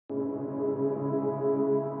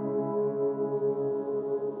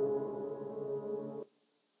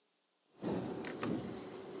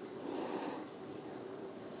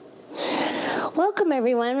Welcome,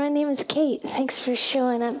 everyone. My name is Kate. Thanks for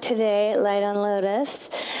showing up today at Light on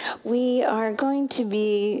Lotus. We are going to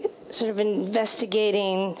be sort of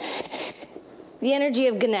investigating the energy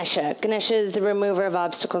of Ganesha. Ganesha is the remover of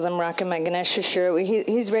obstacles. I'm rocking my Ganesha shirt.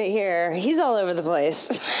 He's right here. He's all over the place.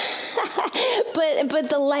 but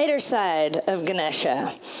the lighter side of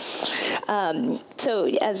Ganesha. So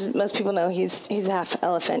as most people know, he's half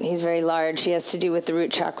elephant. He's very large. He has to do with the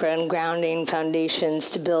root chakra and grounding, foundation,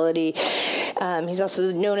 stability. He's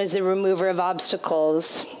also known as the remover of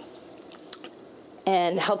obstacles,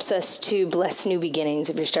 and helps us to bless new beginnings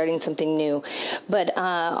if you're starting something new. But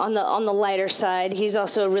on the lighter side, he's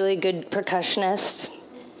also a really good percussionist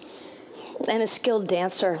and a skilled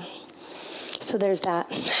dancer. So there's that.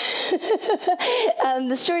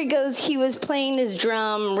 The story goes he was playing his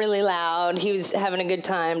drum really loud. He was having a good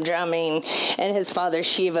time drumming, and his father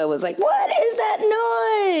Shiva was like, "What is that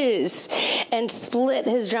noise?" and split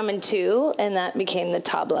his drum in two, and that became the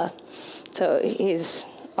tabla. So he's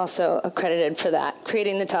also accredited for that,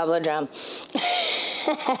 creating the tabla drum.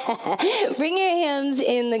 Bring your hands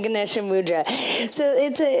in the Ganesha mudra. So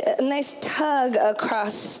it's a nice tug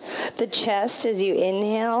across the chest as you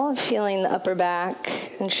inhale, feeling the upper back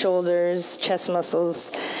and shoulders, chest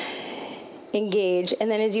muscles engage. And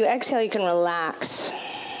then as you exhale, you can relax.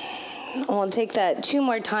 And we'll take that 2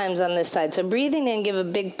 more times on this side. So breathing in, give a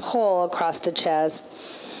big pull across the chest.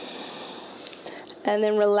 And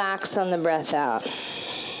then relax on the breath out.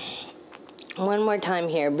 One more time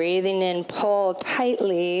here. Breathing in, pull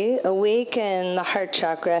tightly, awaken the heart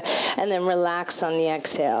chakra, and then relax on the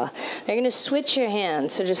exhale. You're going to switch your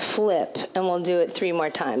hands, so just flip, and we'll do it 3 more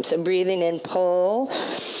times. So breathing in, pull,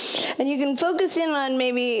 and you can focus in on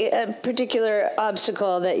maybe a particular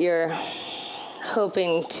obstacle that you're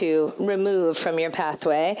hoping to remove from your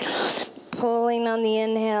pathway. Pulling on the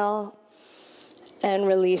inhale, and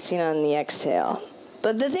releasing on the exhale.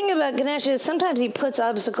 But the thing about Ganesha is sometimes he puts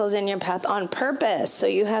obstacles in your path on purpose, so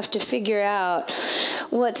you have to figure out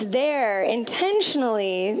what's there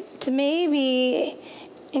intentionally to maybe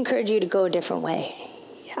encourage you to go a different way.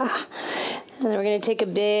 Yeah. And then we're going to take a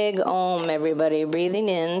big Om, everybody. Breathing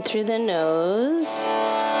in through the nose.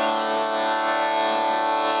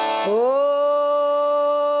 Oh.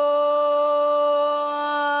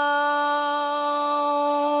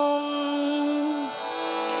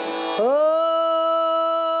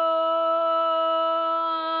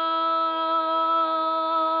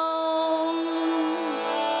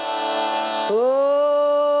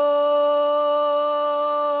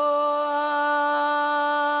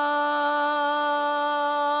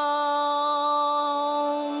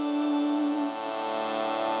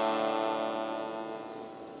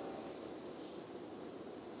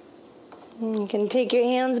 You can take your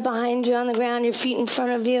hands behind you on the ground, your feet in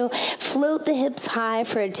front of you. Float the hips high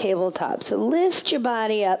for a tabletop. So lift your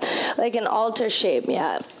body up like an altar shape.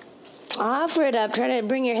 Yeah. Offer it up. Try to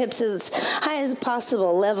bring your hips as high as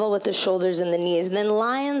possible, level with the shoulders and the knees. And then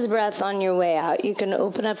lion's breath on your way out. You can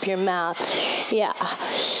open up your mouth. Yeah.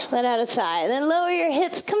 Let out a sigh. And then lower your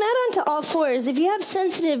hips. Come out onto all fours. If you have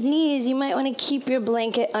sensitive knees, you might want to keep your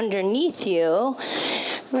blanket underneath you.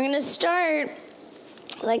 We're going to start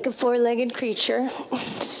like a 4-legged creature,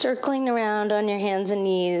 circling around on your hands and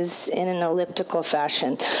knees in an elliptical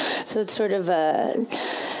fashion. So it's sort of a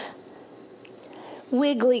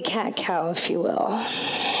wiggly cat-cow, if you will.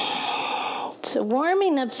 So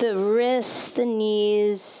warming up the wrists, the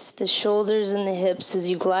knees, the shoulders, and the hips as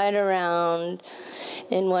you glide around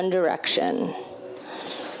in one direction.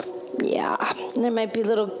 Yeah, and there might be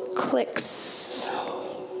little clicks.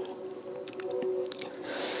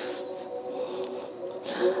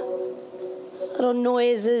 Little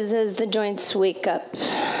noises as the joints wake up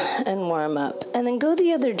and warm up. And then go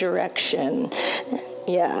the other direction.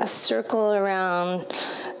 Yeah, circle around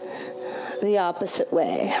the opposite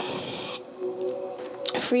way.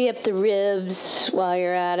 Free up the ribs while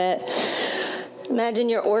you're at it. Imagine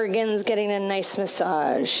your organs getting a nice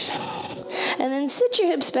massage. And then sit your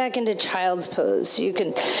hips back into child's pose. So you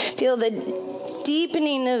can feel the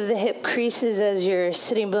deepening of the hip creases as your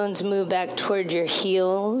sitting bones move back toward your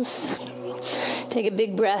heels. Take a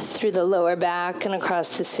big breath through the lower back and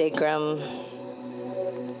across the sacrum.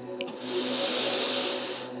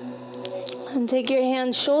 And take your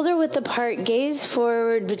hands shoulder width apart, gaze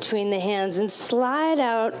forward between the hands, and slide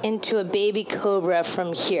out into a baby cobra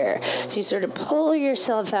from here. So you sort of pull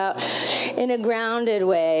yourself out in a grounded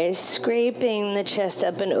way, scraping the chest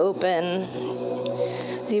up and open.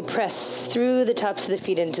 As you press through the tops of the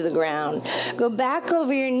feet into the ground. Go back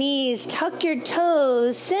over your knees, tuck your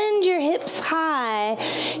toes, send your hips high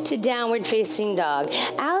to downward facing dog.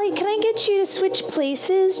 Allie, can I get you to switch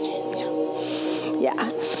places? Yeah.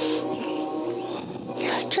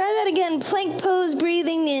 Try that again. Plank pose,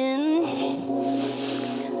 breathing in.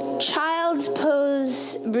 Child's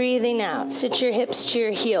pose, breathing out. Sit your hips to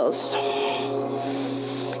your heels.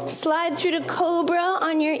 Slide through to cobra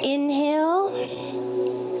on your inhale.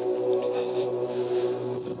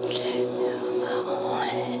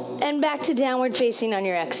 And back to downward facing on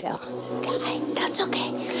your exhale. That's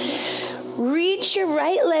okay. Reach your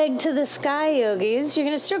right leg to the sky, yogis. You're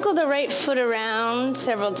going to circle the right foot around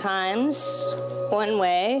several times, one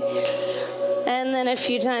way, and then a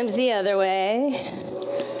few times the other way.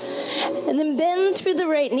 And then bend through the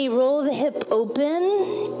right knee, roll the hip open,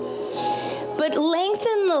 but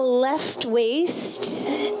lengthen the left waist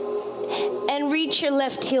and reach your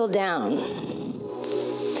left heel down.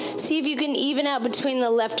 See if you can even out between the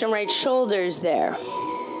left and right shoulders there.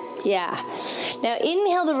 Yeah. Now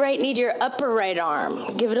inhale the right knee to your upper right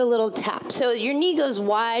arm. Give it a little tap. So your knee goes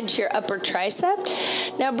wide to your upper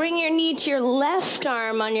tricep. Now bring your knee to your left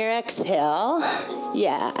arm on your exhale.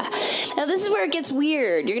 Yeah. Now this is where it gets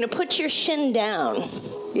weird. You're going to put your shin down.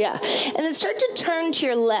 Yeah. And then start to turn to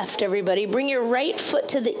your left, everybody. Bring your right foot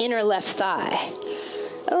to the inner left thigh.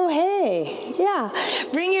 Oh, hey. Yeah.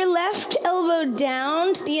 Bring your left elbow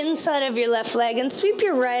down to the inside of your left leg and sweep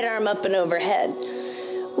your right arm up and overhead.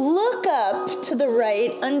 Look up to the right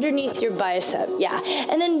underneath your bicep. Yeah.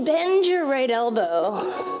 And then bend your right elbow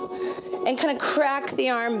and kind of crack the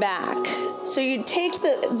arm back. So you take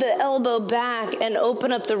the elbow back and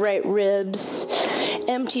open up the right ribs.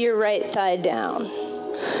 Empty your right thigh down.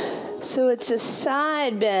 So it's a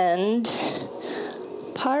side bend.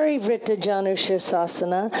 Parivrtta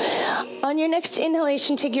Janushirasana. On your next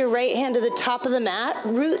inhalation, take your right hand to the top of the mat,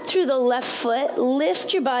 root through the left foot,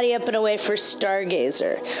 lift your body up and away for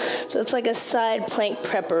Stargazer. So it's like a side plank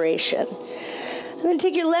preparation. And then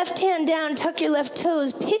take your left hand down, tuck your left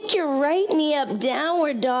toes, pick your right knee up,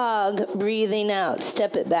 downward dog, breathing out,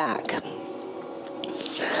 step it back.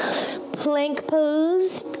 Plank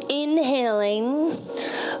pose, inhaling.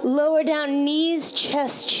 Lower down, knees,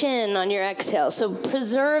 chest, chin on your exhale. So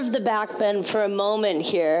preserve the back bend for a moment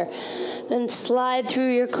here. Then slide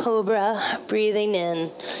through your cobra, breathing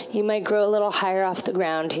in. You might grow a little higher off the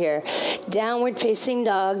ground here. Downward facing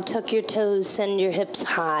dog, tuck your toes, send your hips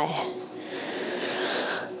high.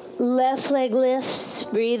 Left leg lifts,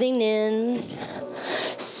 breathing in.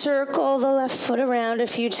 Circle the left foot around a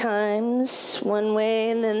few times, one way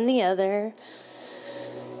and then the other.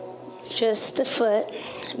 Just the foot.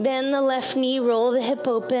 Bend the left knee, roll the hip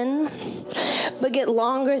open, but get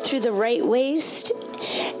longer through the right waist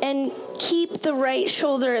and keep the right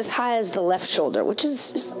shoulder as high as the left shoulder, which is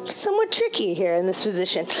somewhat tricky here in this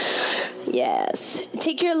position. Yes.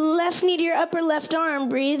 Take your left knee to your upper left arm,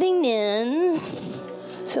 breathing in.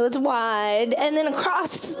 So it's wide, and then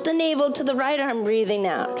across the navel to the right arm, breathing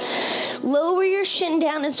out. Lower your shin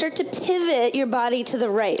down and start to pivot your body to the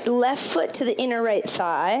right. Left foot to the inner right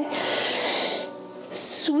thigh.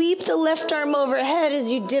 Sweep the left arm overhead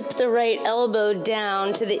as you dip the right elbow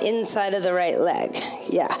down to the inside of the right leg.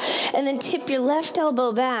 Yeah. And then tip your left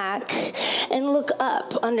elbow back and look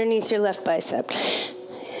up underneath your left bicep.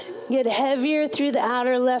 Get heavier through the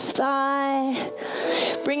outer left thigh.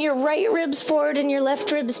 Bring your right ribs forward and your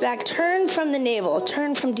left ribs back. Turn from the navel.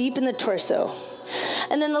 Turn from deep in the torso.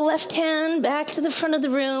 And then the left hand back to the front of the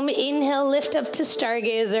room. Inhale, lift up to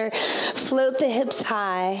Stargazer. Float the hips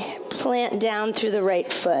high. Plant down through the right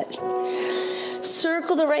foot.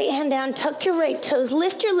 Circle the right hand down. Tuck your right toes.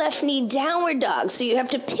 Lift your left knee, downward dog. So you have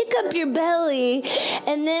to pick up your belly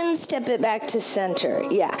and then step it back to center.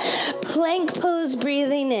 Yeah. Plank pose,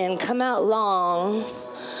 breathing in. Come out long.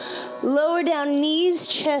 Lower down, knees,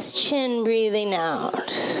 chest, chin, breathing out.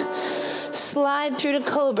 Slide through to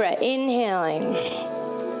cobra, inhaling.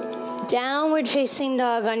 Downward facing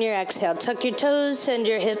dog on your exhale. Tuck your toes, send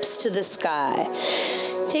your hips to the sky.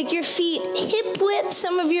 Take your feet hip width,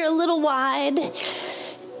 some of you are a little wide,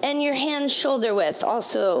 and your hands shoulder width,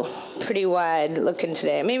 also pretty wide looking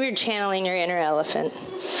today. Maybe you're channeling your inner elephant.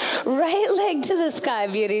 Right leg to the sky,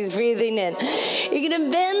 beauties, breathing in. You're going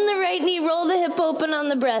to bend the right knee, roll the hip open on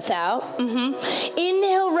the breath out.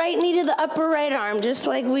 Inhale, right knee to the upper right arm, just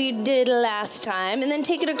like we did last time. And then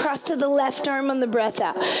take it across to the left arm on the breath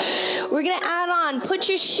out. We're going to add on. Put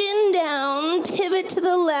your shin down, pivot to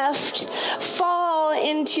the left, fall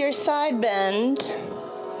into your side bend.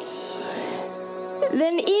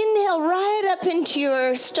 Then inhale right up into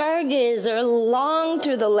your Stargazer, long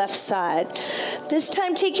through the left side. This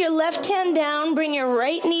time take your left hand down, bring your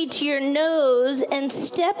right knee to your nose, and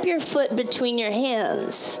step your foot between your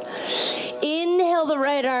hands. Inhale the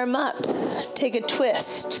right arm up. Take a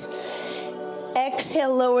twist.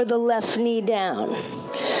 Exhale, lower the left knee down.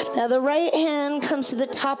 Now the right hand comes to the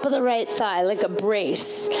top of the right thigh like a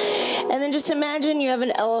brace. And then just imagine you have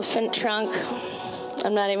an elephant trunk.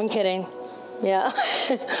 I'm not even kidding. Yeah,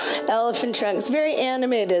 elephant trunks. Very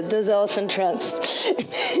animated, those elephant trunks.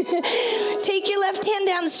 Take your left hand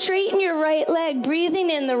down, straighten your right leg,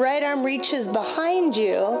 breathing in, the right arm reaches behind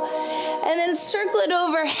you. And then circle it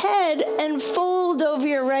overhead and fold over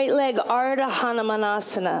your right leg, Ardha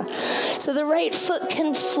Hanumanasana. So the right foot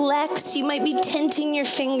can flex. You might be tenting your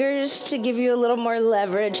fingers to give you a little more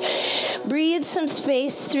leverage. Breathe some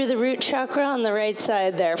space through the root chakra on the right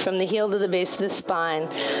side there, from the heel to the base of the spine.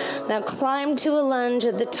 Now climb to a lunge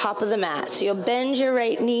at the top of the mat. So you'll bend your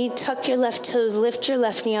right knee, tuck your left toes, lift your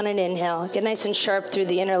left knee on an inhale. Get nice and sharp through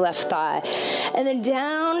the inner left thigh. And then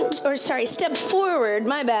step forward,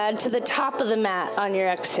 to the top of the mat on your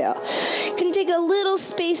exhale. You can take a little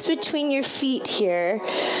space between your feet here.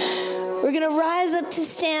 We're going to rise up to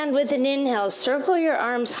stand with an inhale. Circle your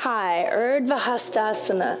arms high, Urdhva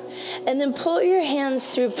Hastasana. And then pull your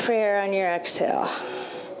hands through prayer on your exhale.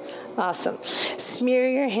 Awesome. Smear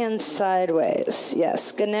your hands sideways.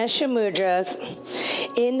 Yes, Ganesha Mudra.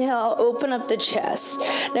 Inhale, open up the chest.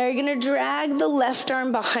 Now you're going to drag the left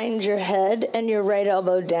arm behind your head and your right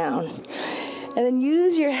elbow down. And then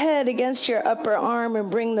use your head against your upper arm and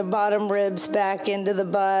bring the bottom ribs back into the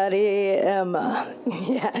body. Emma.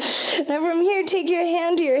 Yeah. Now from here, take your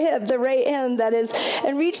hand to your hip, the right hand that is,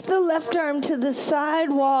 and reach the left arm to the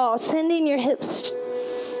side wall, sending your hips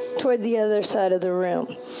toward the other side of the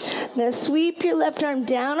room. Now sweep your left arm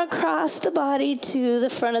down across the body to the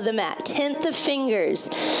front of the mat. Tent the fingers.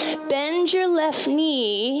 Bend your left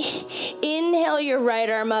knee. Inhale your right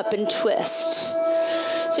arm up and twist.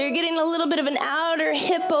 So you're getting a little bit of an outer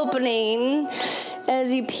hip opening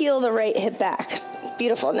as you peel the right hip back.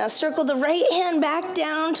 Beautiful. Now circle the right hand back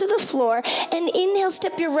down to the floor and inhale,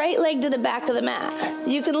 step your right leg to the back of the mat.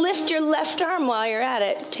 You can lift your left arm while you're at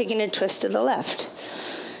it, taking a twist to the left.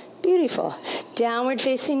 Beautiful. Downward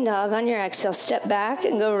facing dog on your exhale. Step back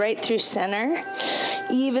and go right through center,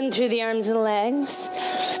 even through the arms and legs.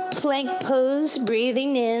 Plank pose,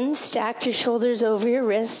 breathing in, stack your shoulders over your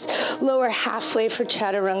wrists, lower halfway for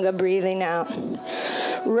chaturanga, breathing out.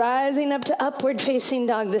 Rising up to upward facing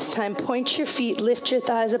dog this time. Point your feet, lift your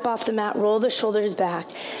thighs up off the mat, roll the shoulders back,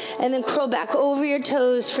 and then curl back over your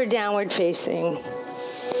toes for downward facing.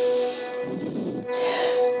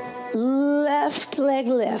 Left leg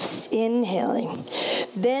lifts, inhaling.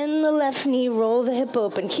 Bend the left knee, roll the hip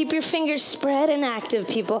open. Keep your fingers spread and active,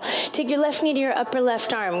 people. Take your left knee to your upper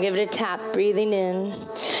left arm. Give it a tap, breathing in.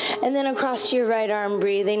 And then across to your right arm,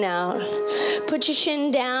 breathing out. Put your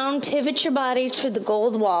shin down, pivot your body to the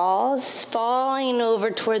gold walls, falling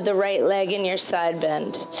over toward the right leg in your side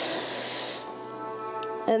bend.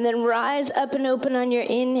 And then rise up and open on your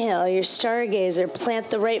inhale, your stargazer.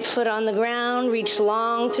 Plant the right foot on the ground, reach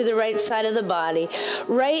long through the right side of the body.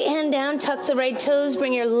 Right hand down, tuck the right toes,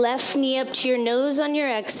 bring your left knee up to your nose on your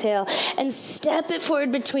exhale, and step it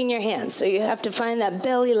forward between your hands. So you have to find that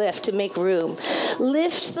belly lift to make room.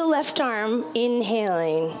 Lift the left arm,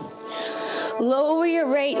 inhaling. Lower your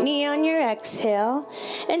right knee on your exhale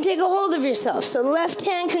and take a hold of yourself. So the left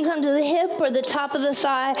hand can come to the hip or the top of the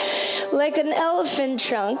thigh like an elephant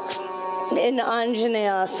trunk in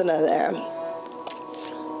Anjaneyasana there.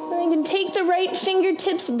 And you can take the right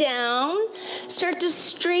fingertips down. Start to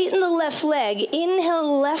straighten the left leg. Inhale,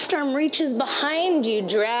 the left arm reaches behind you.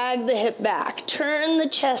 Drag the hip back. Turn the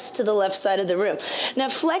chest to the left side of the room. Now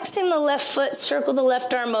flexing the left foot, circle the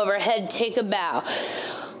left arm overhead, take a bow.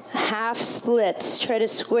 Half splits. Try to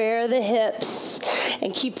square the hips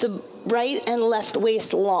and keep the right and left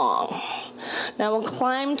waist long. Now we'll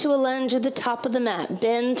climb to a lunge at the top of the mat.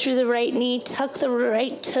 Bend through the right knee, tuck the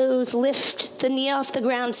right toes, lift the knee off the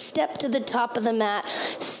ground, step to the top of the mat,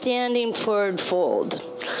 standing forward fold.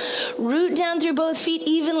 Root down through both feet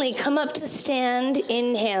evenly. Come up to stand,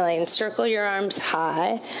 inhaling. Circle your arms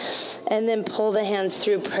high, and then pull the hands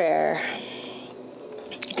through prayer.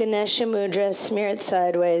 Ganesha Mudra, smear it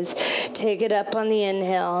sideways. Take it up on the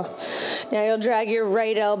inhale. Now you'll drag your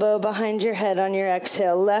right elbow behind your head on your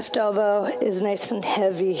exhale. Left elbow is nice and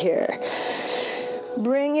heavy here.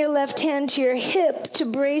 Bring your left hand to your hip to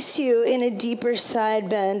brace you in a deeper side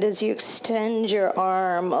bend as you extend your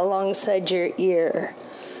arm alongside your ear.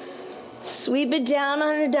 Sweep it down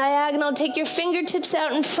on a diagonal. Take your fingertips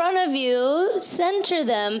out in front of you. Center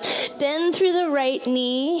them. Bend through the right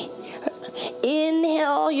knee.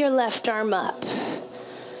 Inhale your left arm up.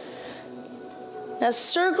 Now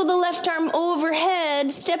circle the left arm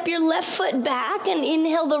overhead, step your left foot back, and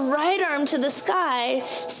inhale the right arm to the sky,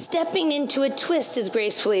 stepping into a twist as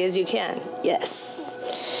gracefully as you can.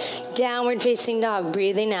 Yes. Downward facing dog,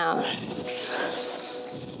 breathing out.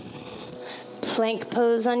 Plank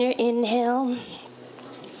pose on your inhale.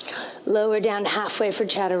 Lower down halfway for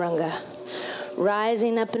Chaturanga.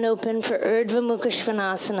 Rising up and open for Urdhva Mukha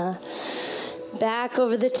Svanasana. Back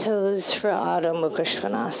over the toes for Adho Mukha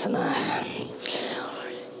Svanasana.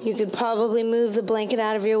 You could probably move the blanket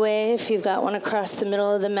out of your way if you've got one across the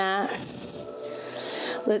middle of the mat.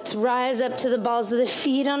 Let's rise up to the balls of the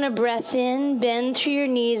feet on a breath in. Bend through your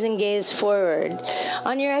knees and gaze forward.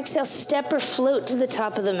 On your exhale, step or float to the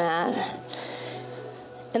top of the mat.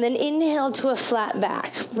 And then inhale to a flat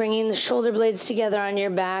back, bringing the shoulder blades together on your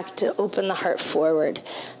back to open the heart forward.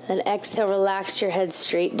 Then exhale, relax your head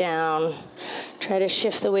straight down. Try to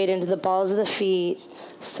shift the weight into the balls of the feet.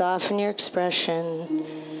 Soften your expression.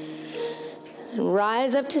 And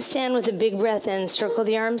rise up to stand with a big breath in. Circle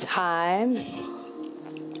the arms high.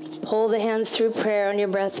 Pull the hands through prayer on your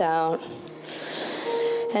breath out.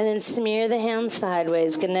 And then smear the hands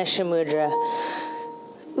sideways, Ganesha Mudra.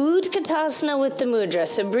 Utkatasana with the mudra.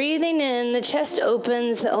 So breathing in, the chest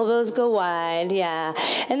opens, the elbows go wide, yeah.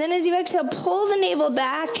 And then as you exhale, pull the navel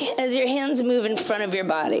back as your hands move in front of your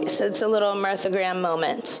body. So it's a little Martha Graham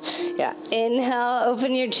moment. Yeah. Inhale,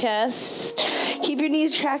 open your chest. Keep your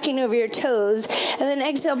knees tracking over your toes. And then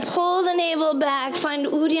exhale, pull the navel back. Find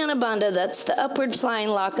Uddiyana Bandha. That's the upward flying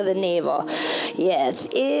lock of the navel. Yes.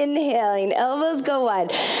 Inhaling, elbows go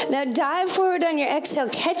wide. Now dive forward on your exhale.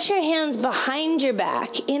 Catch your hands behind your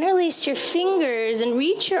back. Interlace your fingers and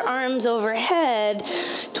reach your arms overhead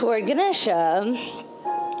toward Ganesha.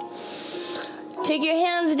 Take your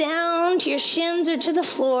hands down to your shins or to the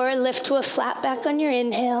floor. Lift to a flat back on your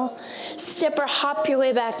inhale. Step or hop your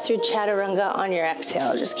way back through Chaturanga on your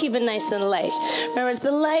exhale. Just keep it nice and light. Remember, it's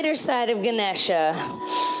the lighter side of Ganesha.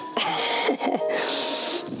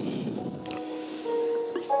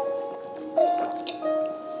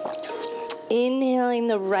 Inhaling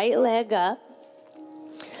the right leg up.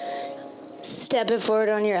 Step it forward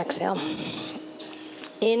on your exhale.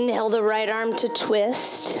 Inhale the right arm to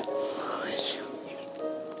twist.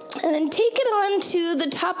 And then take it on to the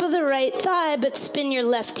top of the right thigh, but spin your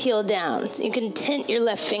left heel down. So you can tent your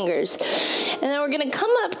left fingers. And then we're going to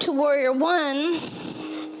come up to Warrior One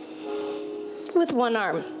with one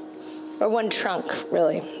arm, or one trunk,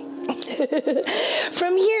 really.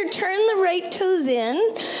 From here, turn the right toes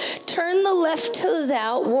in, turn the left toes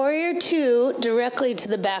out, Warrior Two, directly to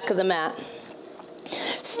the back of the mat.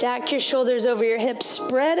 Stack your shoulders over your hips,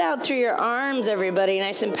 spread out through your arms, everybody,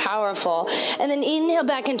 nice and powerful. And then inhale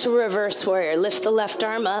back into reverse warrior. Lift the left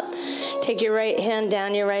arm up, take your right hand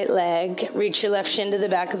down your right leg, reach your left shin to the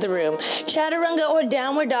back of the room. Chaturanga or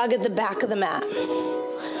downward dog at the back of the mat.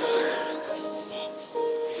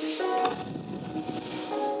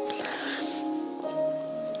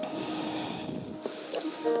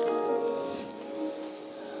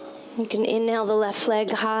 You can inhale the left leg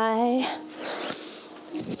high.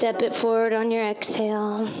 Step it forward on your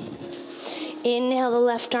exhale. Inhale the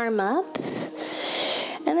left arm up.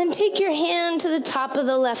 And then take your hand to the top of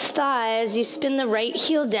the left thigh as you spin the right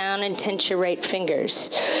heel down and tense your right fingers.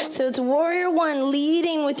 So it's Warrior One,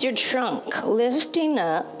 leading with your trunk, lifting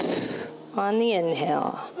up on the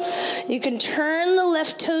inhale. You can turn the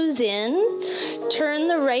left toes in, turn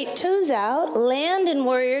the right toes out, land in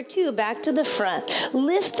Warrior Two, back to the front.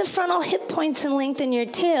 Lift the frontal hip points and lengthen your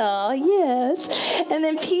tail, yes. And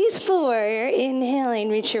then Peaceful Warrior, inhaling,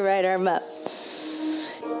 reach your right arm up.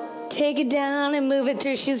 Take it down and move it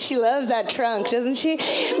through. She loves that trunk, doesn't she?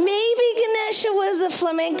 Maybe Ganesha was a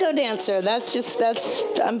flamenco dancer.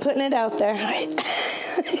 I'm putting it out there.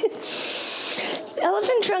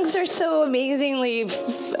 Elephant trunks are so amazingly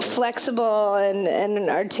flexible and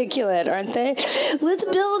articulate, aren't they? Let's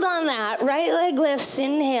build on that. Right leg lifts,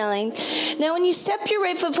 inhaling. Now when you step your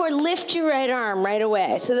right foot forward, lift your right arm right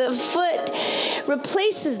away. So the foot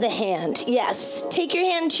replaces the hand. Yes. Take your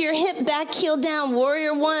hand to your hip, back heel down.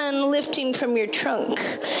 Warrior One, lifting from your trunk.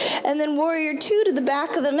 And then Warrior Two to the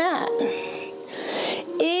back of the mat.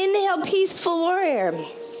 Inhale, Peaceful Warrior.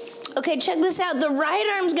 Okay, check this out. The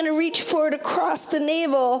right arm's going to reach forward across the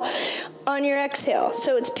navel on your exhale.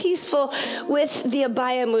 So it's peaceful with the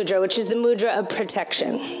Abhaya Mudra, which is the mudra of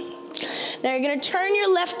protection. Now you're going to turn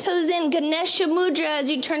your left toes in, Ganesha mudra, as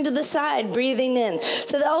you turn to the side, breathing in.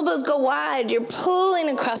 So the elbows go wide. You're pulling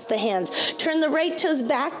across the hands. Turn the right toes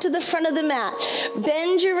back to the front of the mat.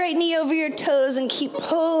 Bend your right knee over your toes and keep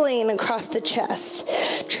pulling across the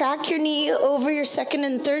chest. Track your knee over your second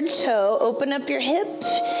and third toe. Open up your hip.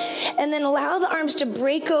 And then allow the arms to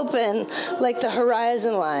break open like the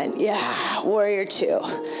horizon line. Yeah, warrior two.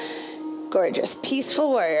 Gorgeous. Peaceful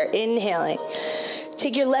warrior. Inhaling.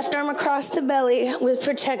 Take your left arm across the belly with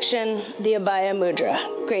protection, the Abhaya Mudra.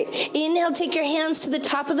 Great. Inhale, take your hands to the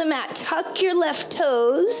top of the mat. Tuck your left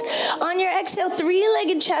toes. On your exhale,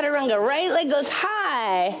 three-legged chaturanga. Right leg goes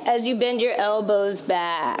high as you bend your elbows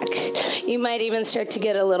back. You might even start to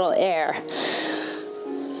get a little air.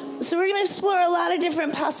 So we're going to explore a lot of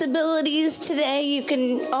different possibilities today. You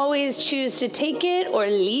can always choose to take it or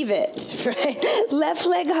leave it, right? Left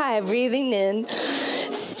leg high, breathing in.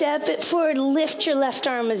 Step it forward, lift your left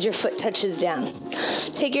arm as your foot touches down.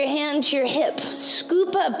 Take your hand to your hip.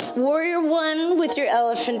 Scoop up, warrior one with your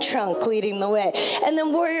elephant trunk leading the way. And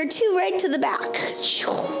then warrior two right to the back.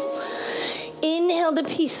 Inhale to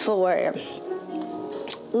peaceful warrior.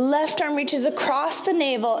 Left arm reaches across the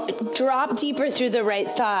navel, drop deeper through the right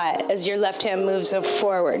thigh as your left hand moves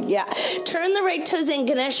forward. Yeah. Turn the right toes in,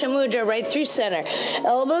 Ganesha mudra, right through center.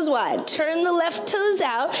 Elbows wide. Turn the left toes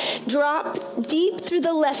out, drop deep through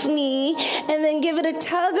the left knee, and then give it a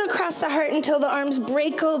tug across the heart until the arms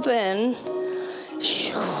break open.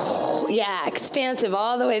 Yeah, expansive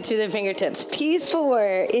all the way through the fingertips. Peaceful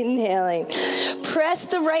warrior, inhaling. Press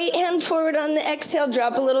the right hand forward on the exhale,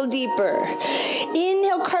 drop a little deeper.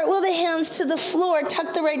 Inhale, cartwheel the hands to the floor,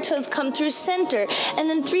 tuck the right toes, come through center, and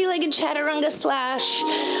then three-legged chaturanga slash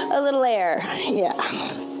a little air. Yeah.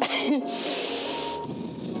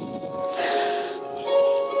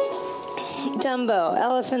 Dumbo,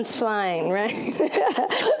 elephants flying, right?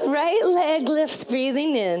 Right leg lifts,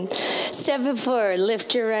 breathing in. Step it forward,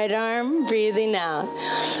 lift your right arm, breathing out.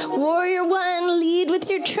 Warrior one, lead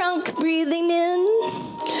with your trunk, breathing in.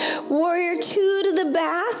 Warrior two to the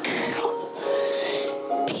back.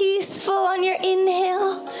 Peaceful on your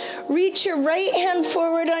inhale. Reach your right hand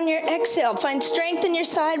forward on your exhale. Find strength in your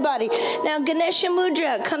side body. Now Ganesha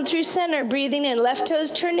mudra, come through center, breathing in. Left toes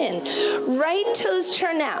turn in. Right toes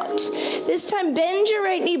turn out. This time bend your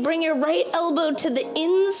right knee, bring your right elbow to the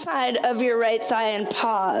inside of your right thigh and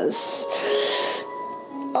pause.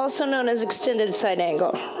 Also known as extended side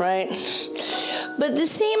angle, right? But the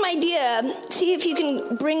same idea, see if you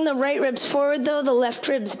can bring the right ribs forward though, the left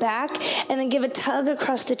ribs back, and then give a tug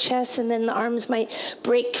across the chest, and then the arms might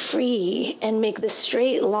break free and make the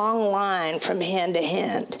straight long line from hand to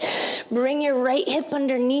hand. Bring your right hip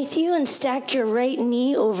underneath you and stack your right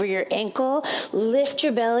knee over your ankle. Lift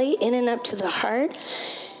your belly in and up to the heart.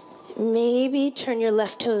 Maybe turn your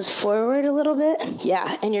left toes forward a little bit.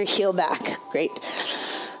 Yeah, and your heel back. Great.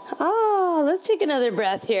 Oh, let's take another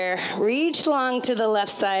breath here. Reach long to the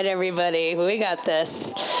left side, everybody. We got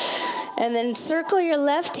this. And then circle your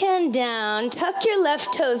left hand down, tuck your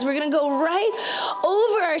left toes. We're going to go right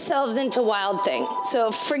over ourselves into Wild Thing.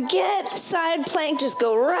 So forget side plank, just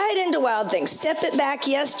go right into Wild Thing. Step it back,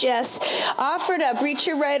 yes, Jess. Offer it up, reach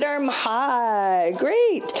your right arm high.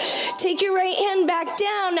 Great. Take your right hand back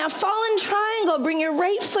down. Now fallen triangle, bring your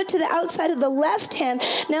right foot to the outside of the left hand.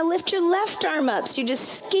 Now lift your left arm up, so you just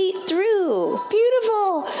skate through.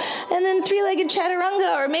 Beautiful. And then three-legged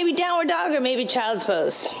chaturanga, or maybe downward dog, or maybe child's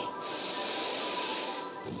pose.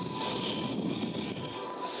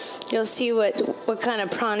 You'll see what kind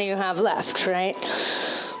of prana you have left, right?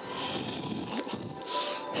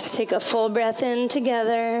 Let's take a full breath in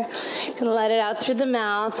together. Gonna let it out through the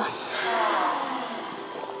mouth.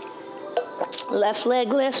 Left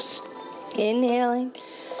leg lifts, inhaling.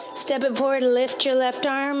 Step it forward, lift your left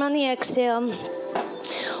arm on the exhale.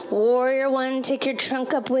 Warrior one, take your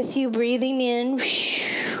trunk up with you, breathing in.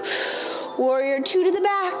 Warrior two to the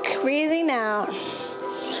back, breathing out.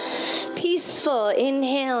 Peaceful,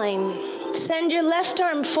 inhaling. Send your left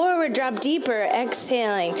arm forward, drop deeper,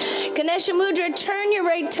 exhaling. Ganesha mudra, turn your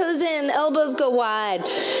right toes in, elbows go wide.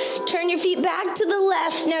 Turn your feet back to the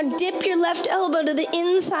left. Now dip your left elbow to the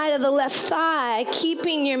inside of the left thigh,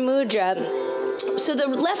 keeping your mudra. So the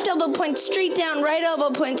left elbow points straight down, right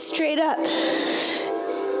elbow points straight up.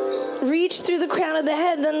 Reach through the crown of the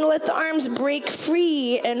head, then let the arms break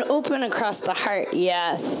free and open across the heart.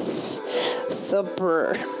 Yes.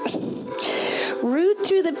 Super. Root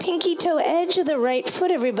through the pinky toe edge of the right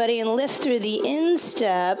foot, everybody, and lift through the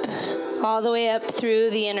instep all the way up through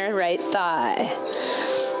the inner right thigh.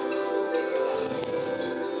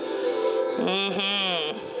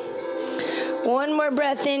 One more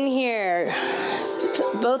breath in here.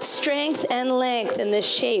 both strength and length in this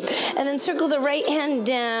shape. And then circle the right hand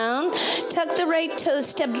down, tuck the right toes,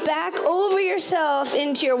 step back over yourself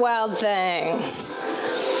into your wild thing.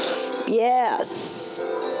 Yes.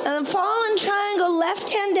 And then fall in triangle, left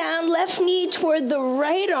hand down, left knee toward the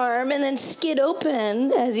right arm, and then skid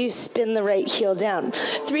open as you spin the right heel down.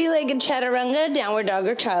 Three-legged chaturanga, downward dog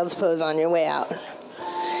or child's pose on your way out.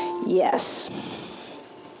 Yes.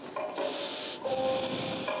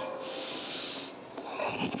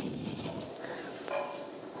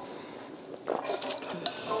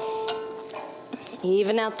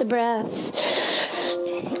 Even out the breath.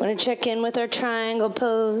 Want to check in with our triangle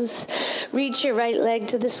pose. Reach your right leg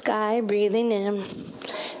to the sky, breathing in.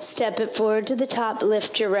 Step it forward to the top,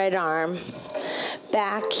 lift your right arm.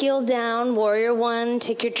 Back, heel down, warrior one,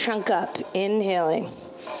 take your trunk up, inhaling.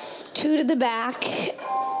 2 to the back,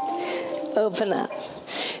 open up.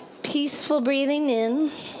 Peaceful breathing in.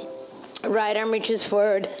 Right arm reaches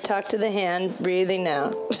forward, talk to the hand, breathing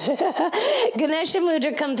out. Ganesha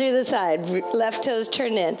mudra, come through the side, left toes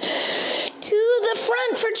turn in. To the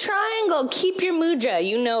front for triangle, keep your mudra,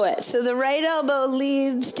 you know it. So the right elbow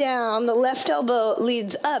leads down, the left elbow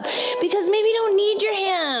leads up, because maybe you don't need your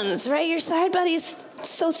hands, right? Your side body is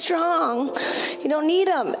so strong, you don't need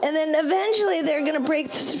them. And then eventually they're going to break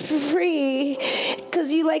free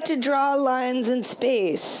because you like to draw lines in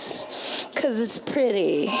space because it's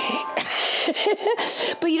pretty.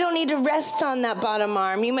 But you don't need to rest on that bottom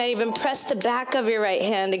arm. You might even press the back of your right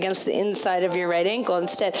hand against the inside of your right ankle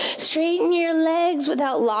instead. Straighten your legs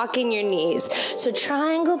without locking your knees. So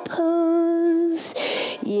triangle pose.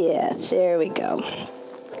 Yeah, there we go.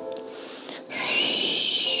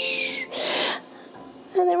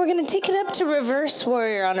 And then we're going to take it up to reverse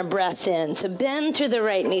warrior on a breath in. So bend through the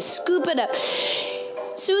right knee, scoop it up.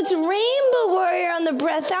 So it's rainbow warrior on the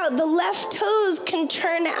breath out. The left toes can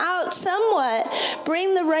turn out somewhat.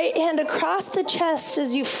 Bring the right hand across the chest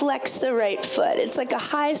as you flex the right foot. It's like a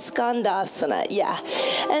high skandasana, yeah.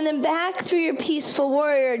 And then back through your peaceful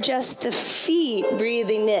warrior, adjust the feet,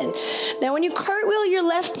 breathing in. Now when you cartwheel your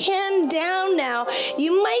left hand down now,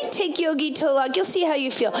 you might take yogi toe lock. You'll see how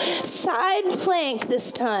you feel. Side plank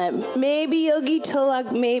this time. Maybe yogi toe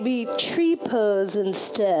lock, maybe tree pose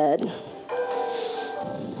instead.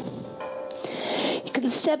 You can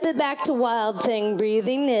step it back to wild thing,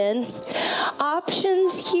 breathing in.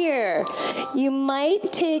 Options here. You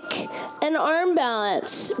might take an arm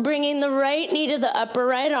balance, bringing the right knee to the upper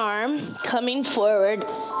right arm, coming forward,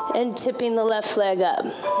 and tipping the left leg up.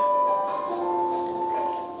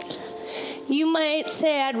 You might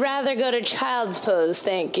say, I'd rather go to child's pose,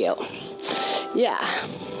 thank you. Yeah.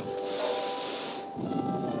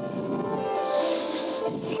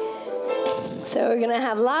 So we're going to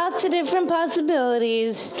have lots of different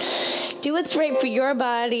possibilities. Do what's right for your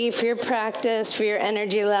body, for your practice, for your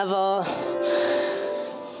energy level.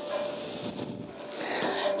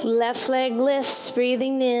 Left leg lifts,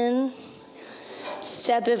 breathing in.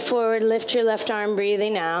 Step it forward, lift your left arm,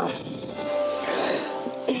 breathing out.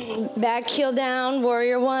 Back heel down,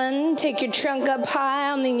 warrior one. Take your trunk up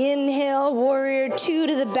high on the inhale. Warrior two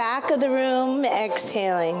to the back of the room,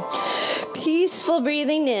 exhaling. Peaceful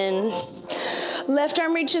breathing in. Left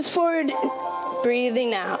arm reaches forward,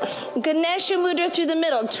 breathing out. Ganesha mudra through the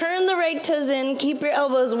middle. Turn the right toes in, keep your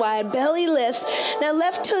elbows wide, belly lifts. Now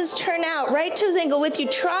left toes turn out, right toes angle with you.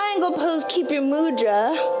 Triangle pose, keep your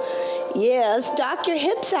mudra. Yes, dock your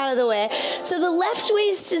hips out of the way. So the left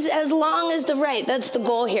waist is as long as the right. That's the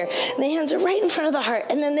goal here. And the hands are right in front of the heart.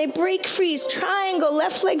 And then they break freeze. Triangle,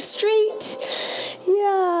 left leg straight.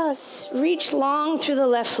 Yes. Reach long through the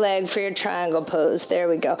left leg for your triangle pose. There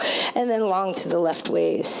we go. And then long through the left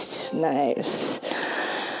waist. Nice.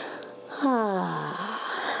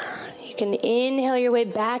 You can inhale your way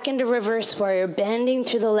back into reverse warrior, bending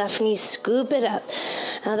through the left knee, scoop it up.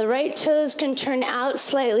 Now the right toes can turn out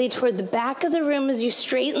slightly toward the back of the room as you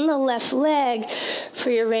straighten the left leg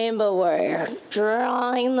for your rainbow warrior,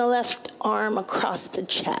 drawing the left arm across the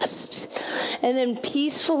chest. And then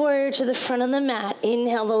peaceful warrior to the front of the mat.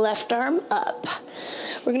 Inhale the left arm up.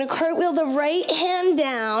 We're going to cartwheel the right hand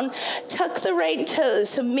down, tuck the right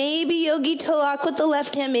toes. So maybe yogi toe lock with the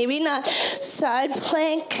left hand, maybe not. Side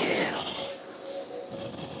plank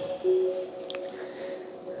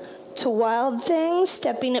to wild thing,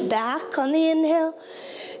 stepping it back on the inhale.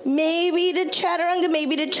 Maybe to chaturanga,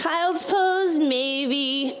 maybe to child's pose,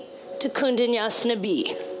 maybe to kundanyasana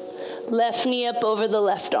B. Left knee up over the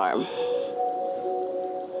left arm.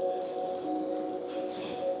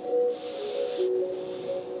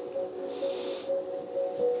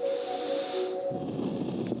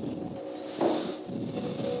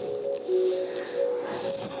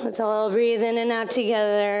 Let's all breathe in and out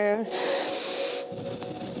together.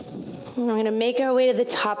 And we're going to make our way to the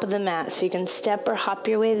top of the mat, so you can step or hop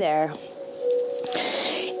your way there.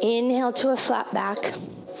 Inhale to a flat back.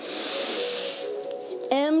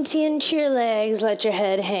 Empty into your legs, let your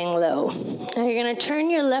head hang low. Now you're going to turn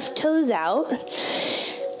your left toes out.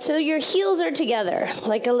 So your heels are together,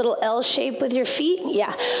 like a little L shape with your feet.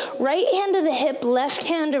 Yeah. Right hand to the hip, left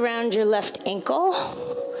hand around your left ankle.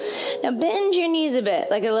 Now bend your knees a bit,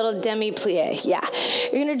 like a little demi-plie. Yeah.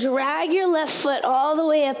 You're going to drag your left foot all the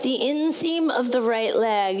way up the inseam of the right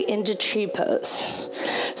leg into tree pose.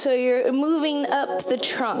 So you're moving up the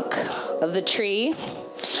trunk of the tree.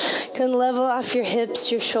 You can level off your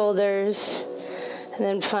hips, your shoulders, and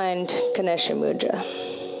then find Ganesha mudra.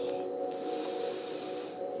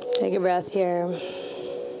 Take a breath here.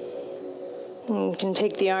 You can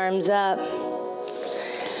take the arms up.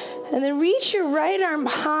 And then reach your right arm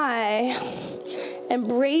high and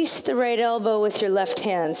brace the right elbow with your left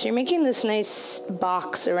hand. So you're making this nice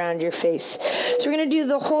box around your face. So we're going to do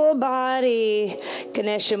the whole body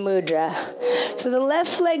Ganesha mudra. So the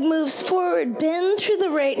left leg moves forward, bend through the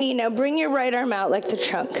right knee. Now bring your right arm out like the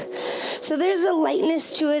trunk. So there's a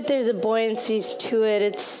lightness to it, there's a buoyancy to it,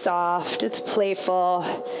 it's soft, it's playful.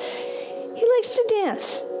 He likes to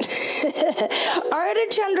dance. Ardha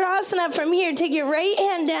Chandrasana from here. Take your right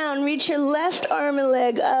hand down, reach your left arm and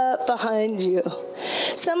leg up behind you.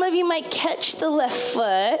 Some of you might catch the left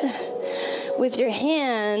foot with your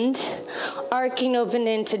hand arcing open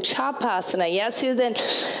into Chapasana. Yes, Susan?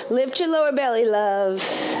 Lift your lower belly, love.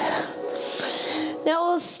 Now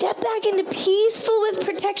we'll step back into peaceful with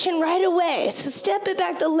protection right away. So step it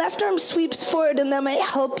back. The left arm sweeps forward, and that might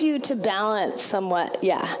help you to balance somewhat.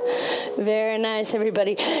 Yeah. Very nice,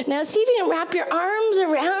 everybody. Now see if you can wrap your arms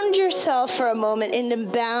around yourself for a moment into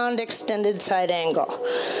bound extended side angle.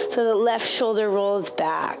 So the left shoulder rolls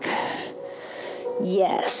back.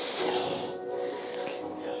 Yes.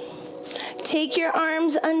 Take your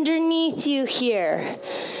arms underneath you here.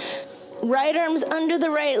 Right arm's under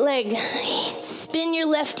the right leg. Spin your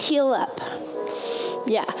left heel up.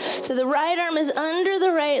 Yeah. So the right arm is under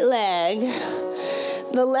the right leg.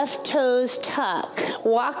 The left toes tuck.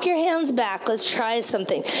 Walk your hands back. Let's try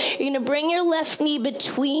something. You're going to bring your left knee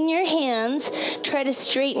between your hands. Try to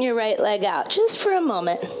straighten your right leg out just for a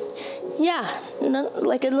moment. Yeah,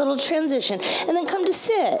 like a little transition. And then come to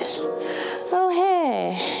sit. Oh,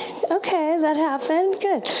 hey. Okay, that happened.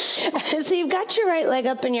 Good. So you've got your right leg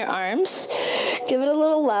up in your arms. Give it a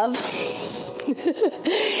little love. And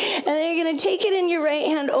then you're going to take it in your right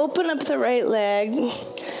hand, open up the right leg, and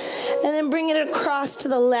then bring it across to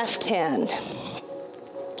the left hand.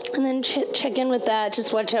 And then check in with that.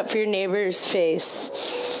 Just watch out for your neighbor's face.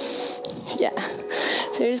 Yeah.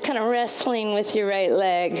 So you're just kind of wrestling with your right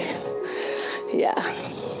leg. Yeah.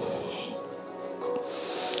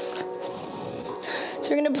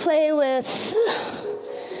 So we're going to play with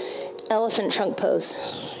elephant trunk pose.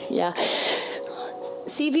 Yeah.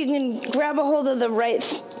 See if you can grab a hold of the right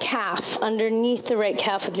calf, underneath the right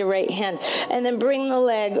calf with your right hand, and then bring the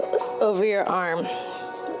leg over your arm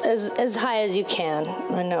as high as you can.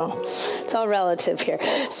 I know. It's all relative here.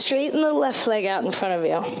 Straighten the left leg out in front of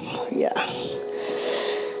you. Yeah.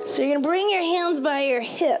 So you're going to bring your hands by your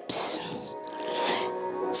hips.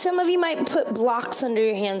 Some of you might put blocks under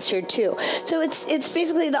your hands here too. So it's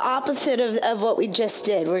basically the opposite of what we just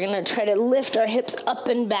did. We're going to try to lift our hips up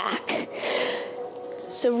and back.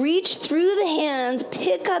 So reach through the hands,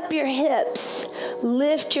 pick up your hips,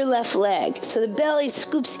 lift your left leg. So the belly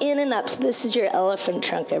scoops in and up. So this is your elephant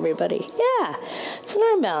trunk, everybody. Yeah, it's an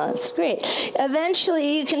arm balance. Great.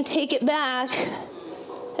 Eventually, you can take it back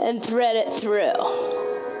and thread it through.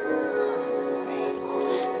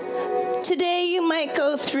 Today, you might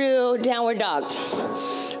go through downward dog,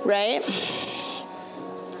 right?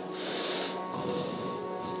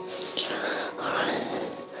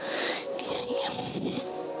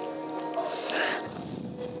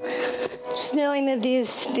 Just knowing that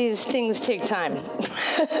these things take time.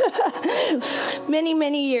 Many,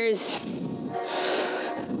 many years.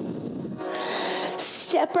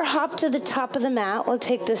 Step or hop to the top of the mat. We'll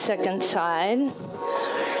take the second side.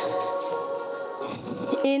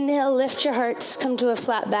 Inhale, lift your hearts, come to a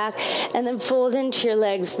flat back, and then fold into your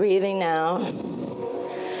legs, breathing out.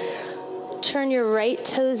 Turn your right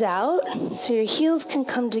toes out so your heels can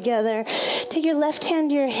come together. Take your left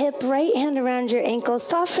hand to your hip, right hand around your ankle.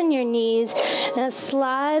 Soften your knees. Now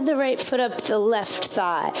slide the right foot up the left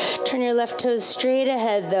thigh. Turn your left toes straight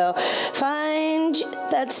ahead, though. Find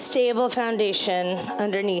that stable foundation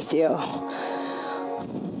underneath you.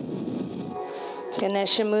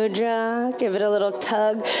 Ganesha mudra, give it a little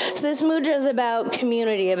tug. So this mudra is about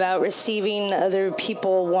community, about receiving other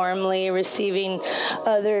people warmly, receiving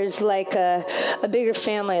others like a bigger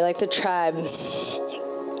family, like the tribe.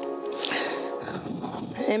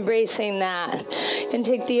 Embracing that. And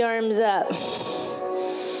take the arms up.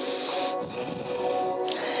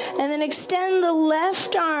 And then extend the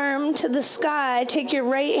left arm to the sky. Take your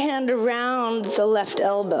right hand around the left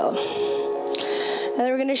elbow. And then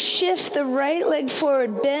we're going to shift the right leg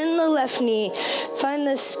forward, bend the left knee. Find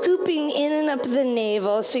the scooping in and up the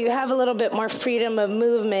navel so you have a little bit more freedom of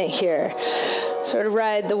movement here. Sort of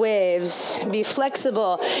ride the waves, be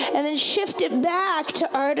flexible. And then shift it back to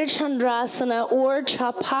Ardha Chandrasana or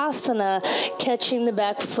Chapasana, catching the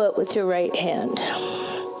back foot with your right hand.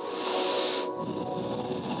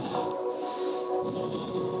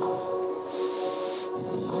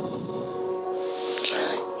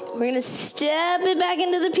 We're going to step it back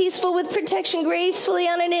into the peaceful with protection gracefully.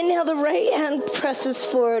 On an inhale, the right hand presses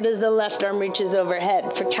forward as the left arm reaches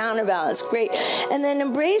overhead for counterbalance. Great. And then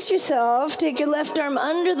embrace yourself. Take your left arm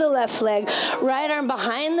under the left leg, right arm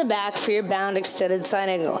behind the back for your bound extended side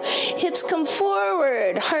angle. Hips come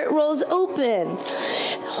forward, heart rolls open.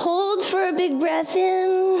 Hold for a big breath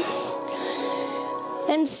in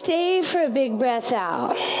and stay for a big breath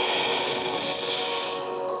out.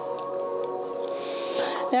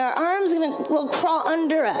 Now our arms will crawl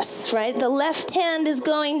under us, right? The left hand is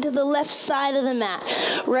going to the left side of the mat.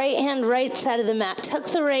 Right hand, right side of the mat. Tuck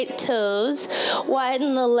the right toes.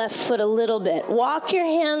 Widen the left foot a little bit. Walk your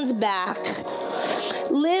hands back.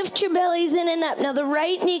 Lift your bellies in and up. Now the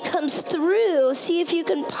right knee comes through. See if you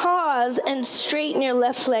can pause and straighten your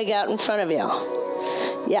left leg out in front of you.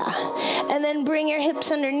 Yeah. And then bring your hips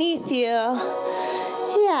underneath you.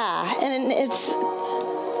 Yeah. And it's...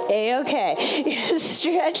 A-okay.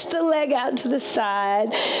 Stretch the leg out to the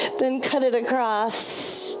side, then cut it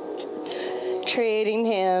across. Trading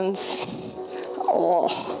hands. Oh,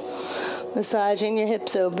 massaging your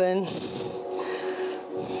hips open.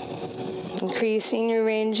 Increasing your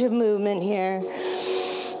range of movement here.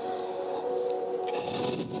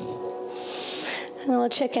 And we'll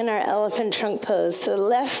check in our elephant trunk pose. So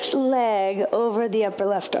left leg over the upper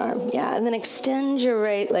left arm. Yeah, and then extend your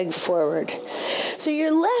right leg forward. So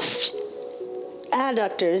your left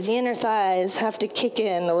adductors, the inner thighs, have to kick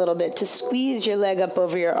in a little bit to squeeze your leg up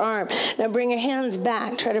over your arm. Now bring your hands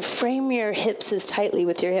back. Try to frame your hips as tightly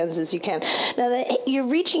with your hands as you can. Now that you're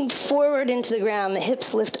reaching forward into the ground, the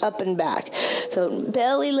hips lift up and back. So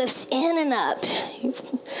belly lifts in and up.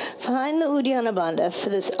 Find the Uddiyana Bandha for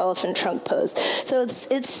this elephant trunk pose. So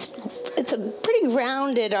it's a pretty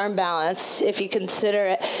grounded arm balance if you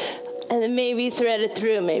consider it. And then maybe thread it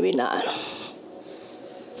through, maybe not.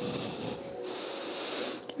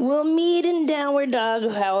 We'll meet in downward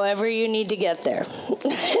dog however you need to get there.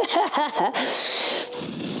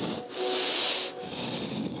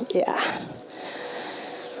 Yeah.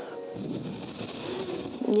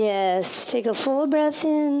 Yes, take a full breath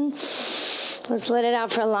in. Let's let it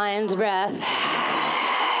out for a lion's breath.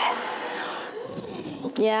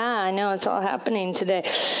 Yeah, I know it's all happening today.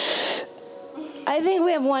 I think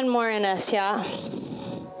we have one more in us, yeah?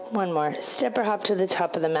 One more. Step or hop to the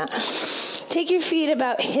top of the mat. Take your feet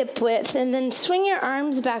about hip width and then swing your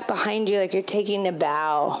arms back behind you like you're taking a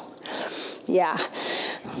bow. Yeah.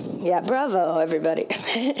 Yeah, bravo, everybody.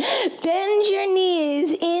 Bend your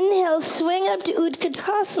knees. Inhale, swing up to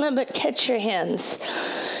Utkatasana, but catch your hands.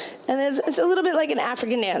 And it's a little bit like an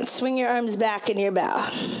African dance. Swing your arms back in your bow.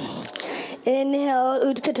 Inhale,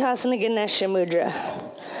 Utkatasana Ganesha mudra.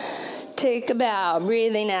 Take a bow,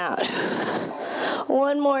 breathing out.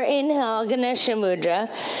 One more inhale, Ganesha mudra.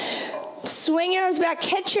 Swing your arms back.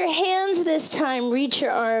 Catch your hands this time. Reach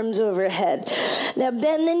your arms overhead. Now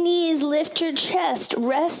bend the knees. Lift your chest.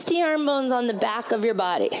 Rest the arm bones on the back of your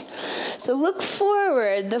body. So look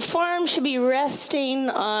forward. The forearm should be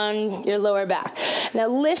resting on your lower back. Now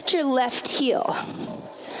lift your left heel.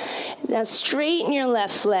 Now straighten your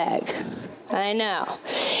left leg. I know.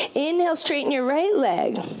 Inhale, straighten your right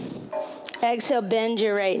leg. Exhale, bend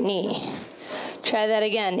your right knee. Try that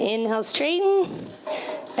again. Inhale, straighten.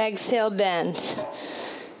 Exhale, bend.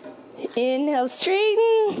 Inhale,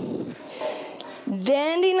 straighten.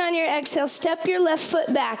 Bending on your exhale, step your left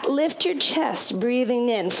foot back. Lift your chest, breathing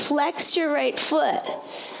in. Flex your right foot.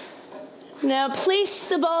 Now place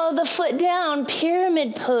the ball of the foot down.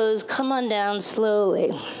 Pyramid pose. Come on down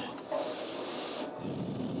slowly.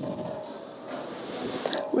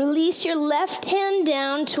 Release your left hand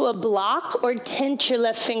down to a block or tense your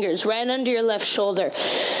left fingers right under your left shoulder.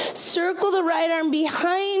 Circle the right arm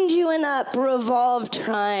behind you and up. Revolve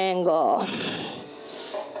triangle.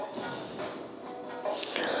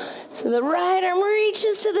 So the right arm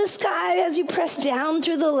reaches to the sky as you press down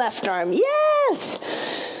through the left arm. Yes!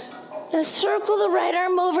 Now circle the right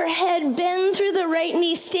arm overhead, bend through the right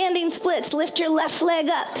knee, standing splits. Lift your left leg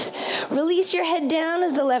up. Release your head down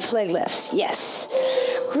as the left leg lifts. Yes.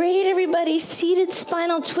 Great, everybody. Seated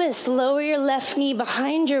spinal twist. Lower your left knee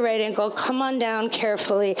behind your right ankle. Come on down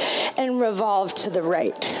carefully and revolve to the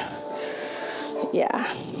right. Yeah.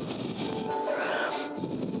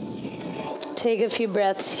 Take a few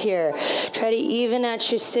breaths here. Try to even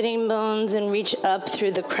out your sitting bones and reach up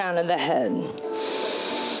through the crown of the head.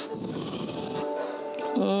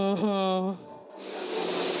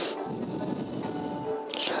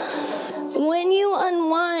 When you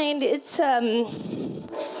unwind, it's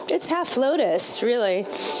half lotus, really.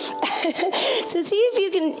 So see if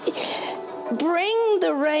you can bring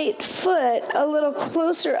the right foot a little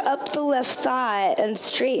closer up the left thigh and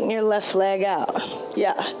straighten your left leg out.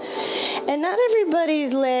 Yeah. And not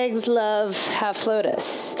everybody's legs love half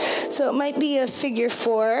lotus. So it might be a figure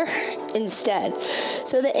 4 instead.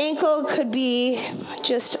 So the ankle could be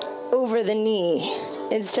just over the knee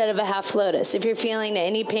instead of a half lotus if you're feeling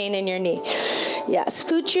any pain in your knee. Yeah,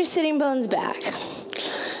 scoot your sitting bones back.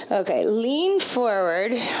 Okay, lean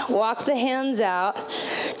forward, walk the hands out.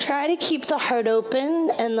 Try to keep the heart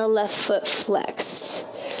open and the left foot flexed.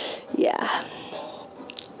 Yeah.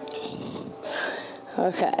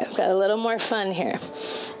 Okay, I've got a little more fun here.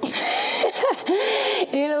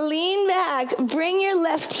 You're going to lean back, bring your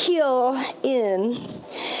left heel in,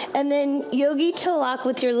 and then yogi toe lock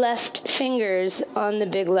with your left fingers on the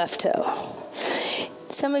big left toe.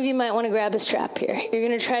 Some of you might want to grab a strap here. You're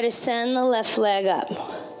going to try to send the left leg up.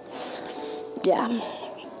 Yeah.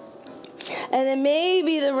 And then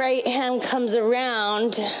maybe the right hand comes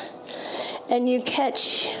around and you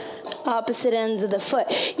catch opposite ends of the foot.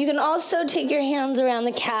 You can also take your hands around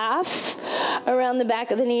the calf, around the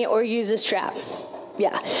back of the knee, or use a strap.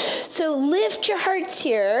 Yeah. So lift your hearts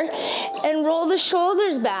here and roll the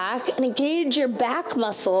shoulders back and engage your back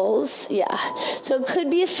muscles. Yeah. So it could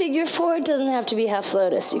be a figure 4. It doesn't have to be half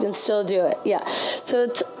lotus. You can still do it. Yeah. So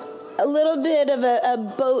it's a little bit of a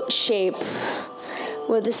boat shape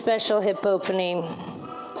with a special hip opening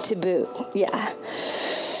to boot. Yeah.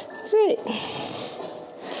 Great.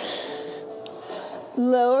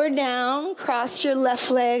 Lower down, cross your left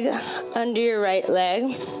leg under your right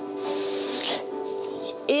leg.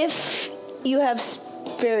 If you have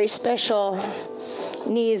very special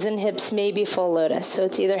knees and hips, maybe full lotus. So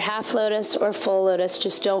it's either half lotus or full lotus.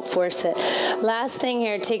 Just don't force it. Last thing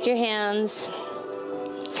here, take your hands,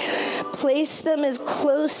 place them as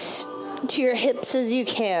close to your hips as you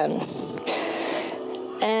can,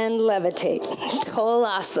 and levitate.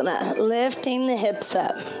 Kolasana, lifting the hips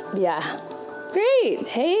up. Yeah. Great.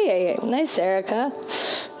 Hey, nice, Erica.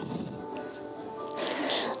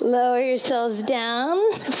 Lower yourselves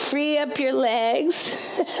down. Free up your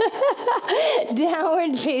legs.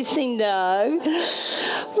 Downward facing dog.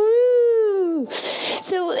 Woo.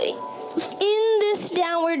 So in this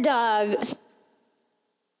downward dog,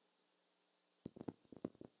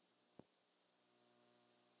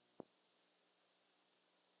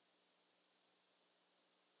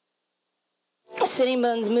 sitting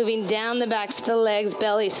bones moving down the backs of the legs,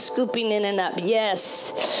 belly scooping in and up.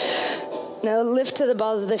 Yes. Now lift to the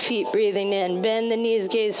balls of the feet, breathing in. Bend the knees,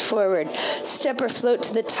 gaze forward. Step or float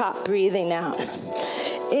to the top, breathing out.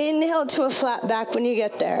 Inhale to a flat back when you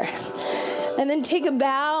get there. And then take a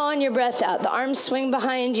bow on your breath out. The arms swing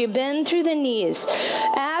behind you. Bend through the knees.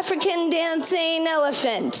 African dancing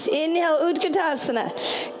elephant. Inhale,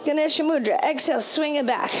 Utkatasana. Ganesha Mudra. Exhale, swing it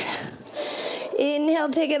back. Inhale,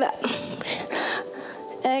 take it up.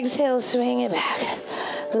 Exhale, swing it back.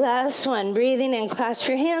 Last one, breathing in, clasp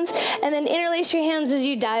your hands, and then interlace your hands as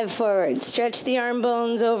you dive forward. Stretch the arm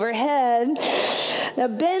bones overhead. Now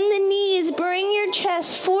bend the knees, bring your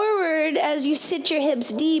chest forward as you sit your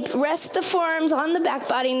hips deep. Rest the forearms on the back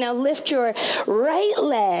body. Now lift your right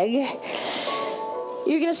leg.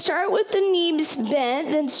 You're going to start with the knees bent,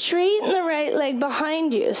 then straighten the right leg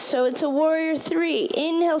behind you. So it's a warrior 3.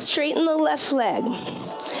 Inhale, straighten the left leg.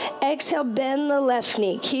 Exhale, bend the left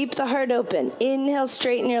knee. Keep the heart open. Inhale,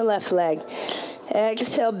 straighten your left leg.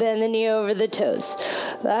 Exhale, bend the knee over the toes.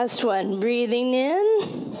 Last one, breathing in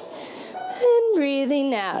and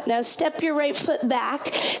breathing out. Now step your right foot back.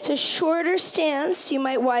 It's a shorter stance. You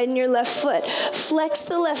might widen your left foot. Flex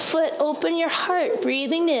the left foot, open your heart,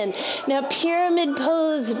 breathing in. Now pyramid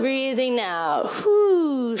pose, breathing out.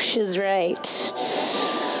 Whoosh is right.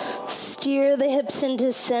 Steer the hips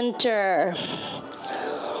into center.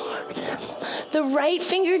 The right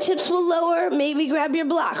fingertips will lower. Maybe grab your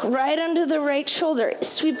block right under the right shoulder.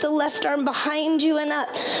 Sweep the left arm behind you and up.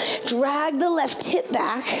 Drag the left hip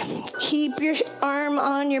back. Keep your arm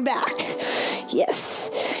on your back. Yes.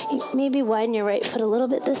 Maybe widen your right foot a little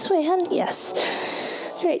bit this way, hon. Yes.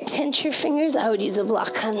 All right, tense your fingers. I would use a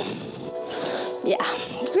block, hon. Yeah.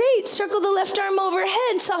 Great. Circle the left arm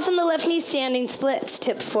overhead. Soften the left knee, standing splits.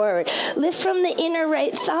 Tip forward. Lift from the inner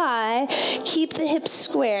right thigh. Keep the hips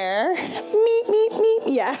square. Meep, meep, meep.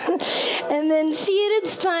 Yeah. And then seated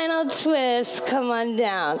spinal twist. Come on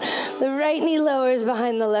down. The right knee lowers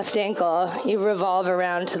behind the left ankle. You revolve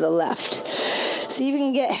around to the left. So you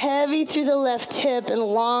can get heavy through the left hip and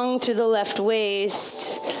long through the left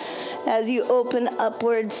waist as you open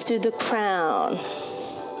upwards through the crown.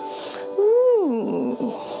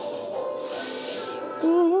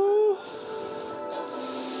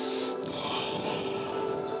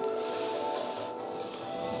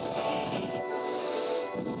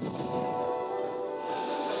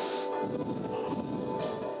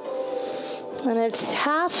 And it's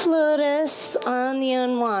half lotus on the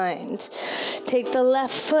unwind. Take the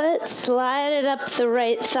left foot, slide it up the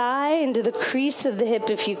right thigh into the crease of the hip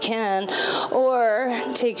if you can, or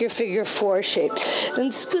take your figure four shape.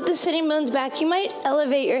 Then scoot the sitting bones back. You might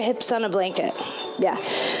elevate your hips on a blanket. Yeah.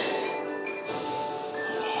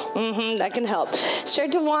 That can help.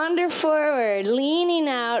 Start to wander forward, leaning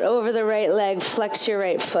out over the right leg. Flex your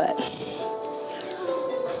right foot.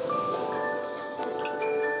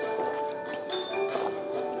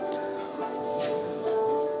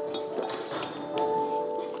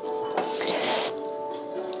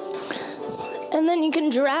 And then you can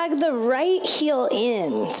drag the right heel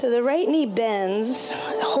in. So the right knee bends,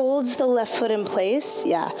 holds the left foot in place.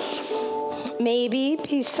 Yeah. Maybe,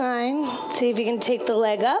 peace sign. See if you can take the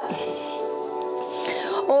leg up.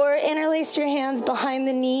 Or interlace your hands behind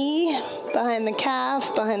the knee, behind the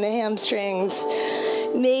calf, behind the hamstrings.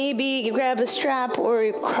 Maybe grab a strap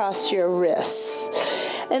or cross your wrists.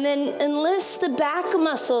 And then enlist the back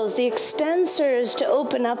muscles, the extensors, to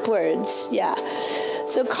open upwards. Yeah.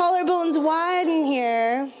 So collarbones widen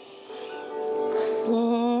here.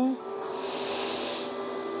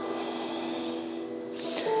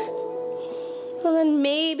 And then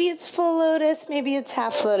maybe it's full lotus, maybe it's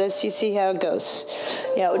half lotus. You see how it goes.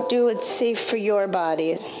 Yeah, do what's safe for your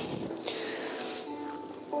body.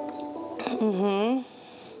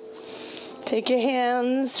 Take your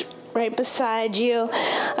hands right beside you.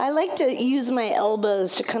 I like to use my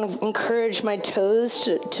elbows to kind of encourage my toes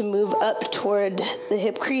to move up toward the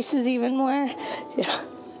hip creases even more. Yeah.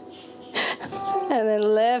 And then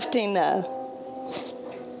lifting up.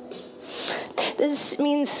 This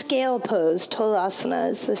means scale pose. Tolasana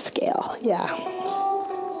is the scale. Yeah.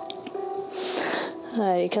 All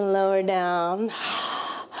right, you can lower down.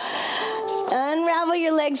 Unravel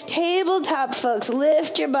your legs, tabletop, folks.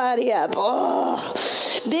 Lift your body up. Oh,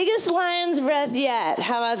 biggest lion's breath yet.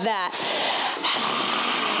 How about that?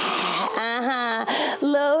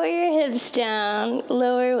 Lower your hips down.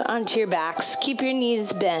 Lower onto your backs. Keep your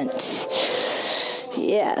knees bent.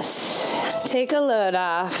 Yes. Take a load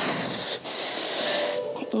off.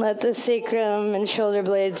 Let the sacrum and shoulder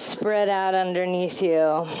blades spread out underneath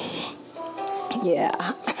you.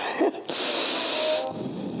 Yeah.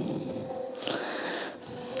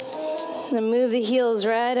 Then move the heels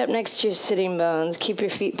right up next to your sitting bones. Keep your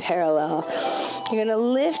feet parallel. You're going to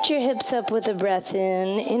lift your hips up with a breath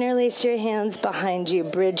in. Interlace your hands behind you.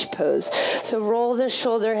 Bridge pose. So roll the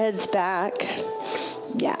shoulder heads back.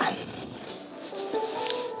 Yeah.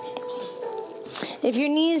 If your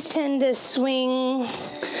knees tend to swing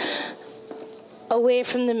away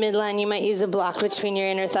from the midline, you might use a block between your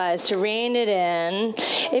inner thighs to rein it in.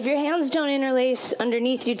 If your hands don't interlace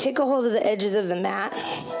underneath you, take a hold of the edges of the mat.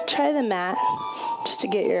 Try the mat just to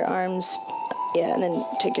get your arms, yeah, and then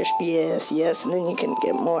take your, yes, and then you can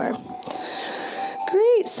get more.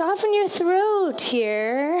 Great, soften your throat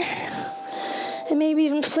here. And maybe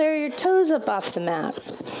even flare your toes up off the mat.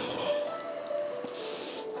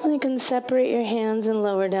 You can separate your hands and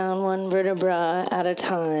lower down one vertebra at a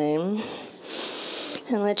time.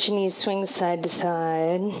 And let your knees swing side to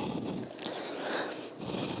side.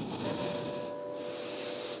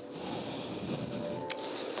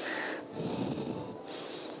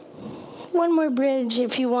 One more bridge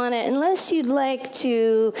if you want it, unless you'd like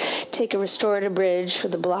to take a restorative bridge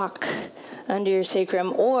with a block under your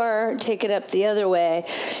sacrum, or take it up the other way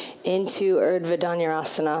into Urdhva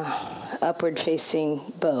Dhanurasana, upward facing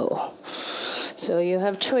bow. So you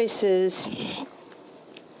have choices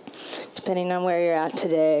depending on where you're at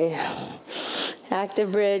today.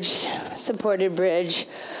 Active bridge, supported bridge,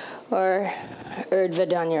 or Urdhva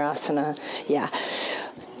Dhanurasana. Yeah.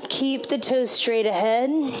 Keep the toes straight ahead.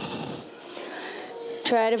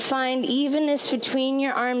 Try to find evenness between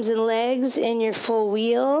your arms and legs in your full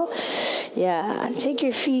wheel. Yeah. Take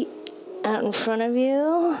your feet out in front of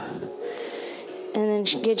you. And then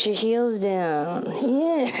get your heels down.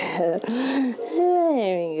 Yeah.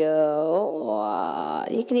 There we go. Wow.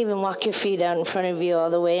 You can even walk your feet out in front of you all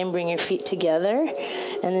the way and bring your feet together.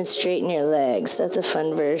 And then straighten your legs. That's a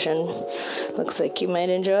fun version. Looks like you might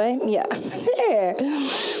enjoy. Yeah. There.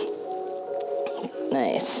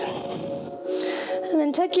 Nice. And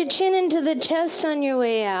then tuck your chin into the chest on your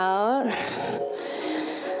way out.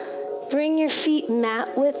 Bring your feet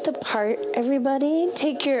mat width apart, everybody.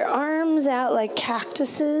 Take your arms out like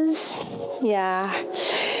cactuses. Yeah.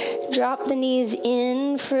 Drop the knees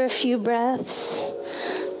in for a few breaths.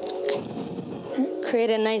 Create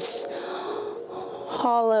a nice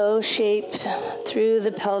hollow shape through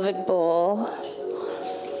the pelvic bowl.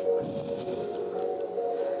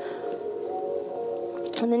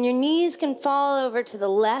 And then your knees can fall over to the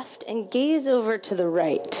left and gaze over to the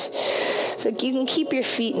right. So you can keep your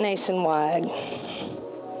feet nice and wide.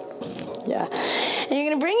 Yeah. And you're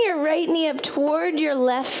going to bring your right knee up toward your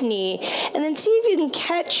left knee, and then see if you can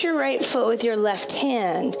catch your right foot with your left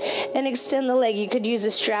hand and extend the leg. You could use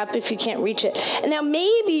a strap if you can't reach it. And now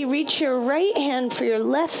maybe reach your right hand for your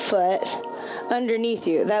left foot underneath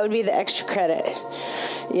you. That would be the extra credit.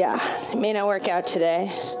 Yeah. It may not work out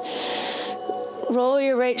today. Roll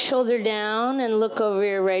your right shoulder down and look over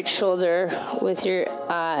your right shoulder with your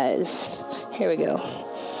eyes. Here we go.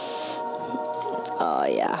 Oh,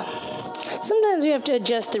 yeah. Sometimes we have to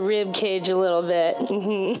adjust the rib cage a little bit.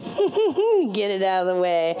 Get it out of the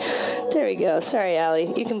way. There we go. Sorry,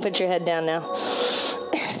 Allie. You can put your head down now.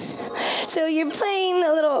 So you're playing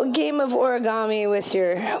a little game of origami with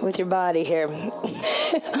your body here.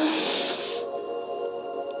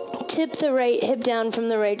 Tip the right hip down from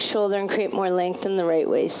the right shoulder and create more length in the right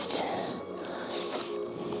waist.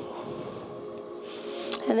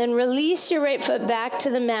 And then release your right foot back to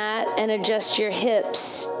the mat and adjust your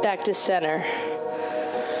hips back to center.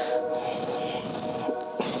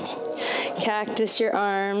 Cactus your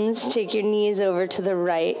arms. Take your knees over to the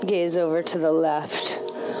right, gaze over to the left.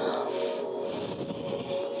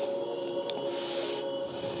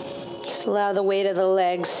 Just allow the weight of the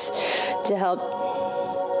legs to help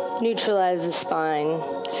neutralize the spine.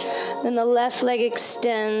 Then the left leg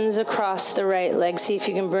extends across the right leg. See if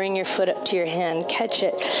you can bring your foot up to your hand. Catch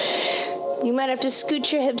it. You might have to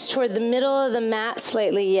scoot your hips toward the middle of the mat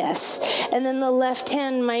slightly, yes. And then the left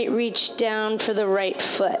hand might reach down for the right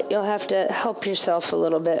foot. You'll have to help yourself a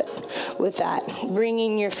little bit with that,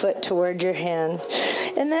 bringing your foot toward your hand.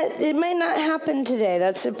 And that it might not happen today.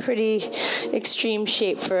 That's a pretty extreme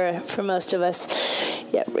shape for most of us.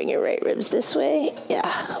 Yeah, bring your right ribs this way.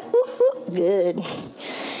 Yeah, good.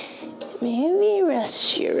 Maybe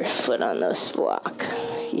rest your foot on this block.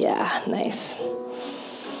 Yeah, nice.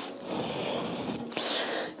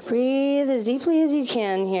 Breathe as deeply as you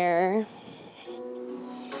can here.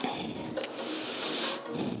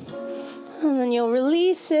 And then you'll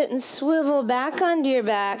release it and swivel back onto your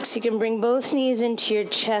back so you can bring both knees into your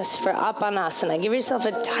chest for Apanasana. Give yourself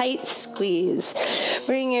a tight squeeze.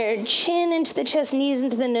 Bring your chin into the chest, knees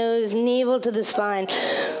into the nose, navel to the spine.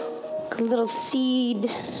 A little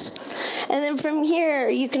seed. And then from here,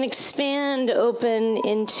 you can expand open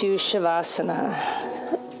into Shavasana.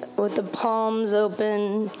 With the palms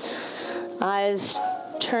open, eyes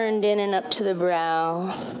turned in and up to the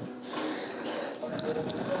brow.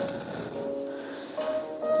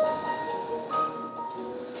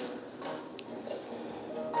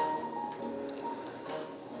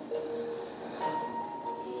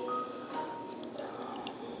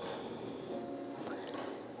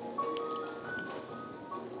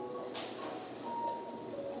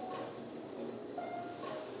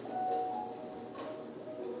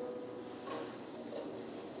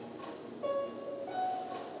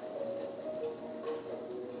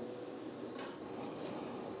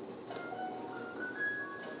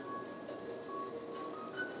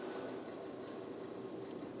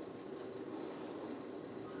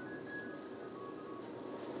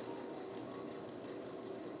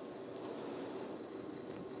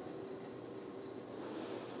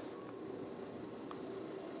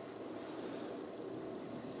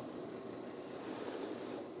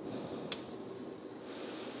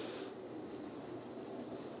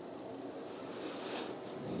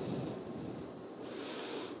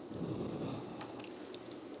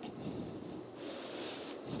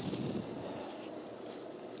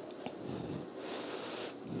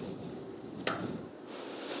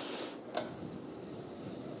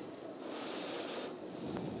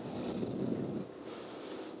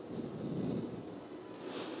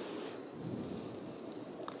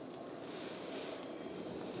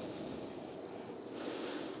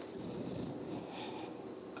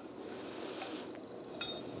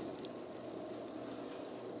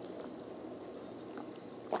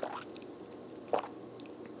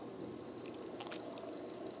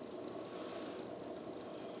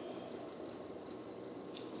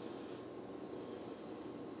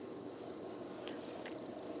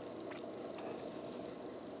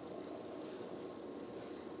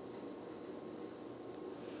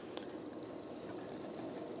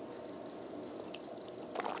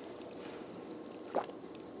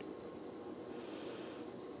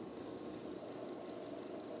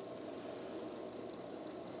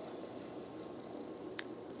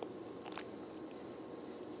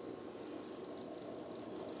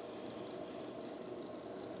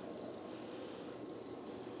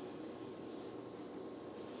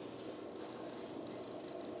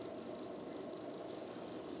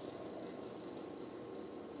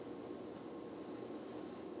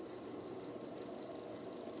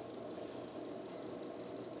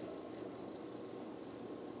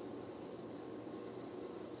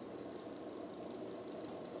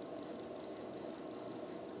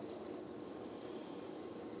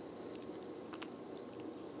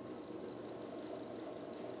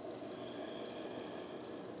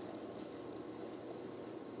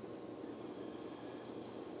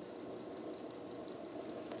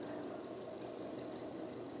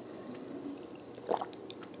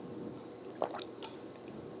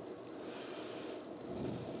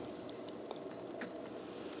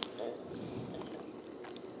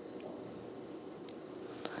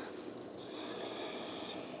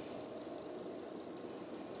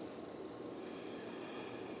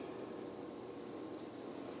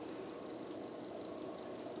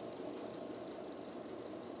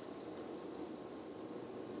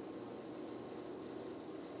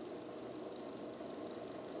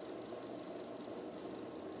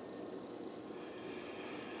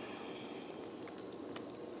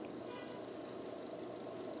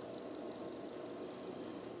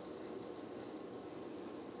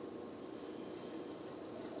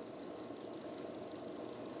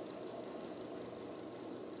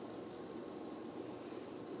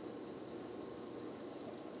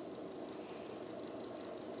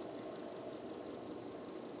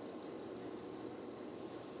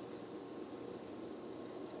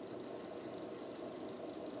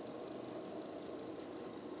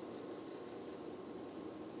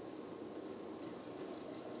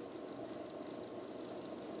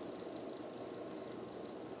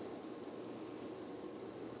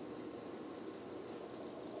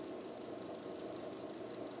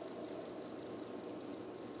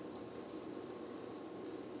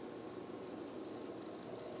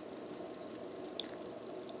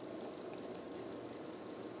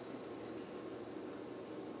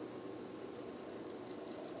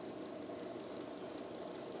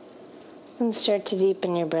 And start to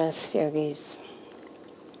deepen your breaths, yogis.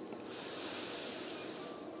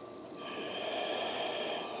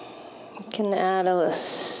 You can add a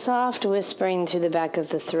soft whispering through the back of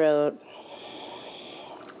the throat,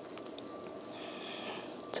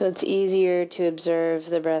 so it's easier to observe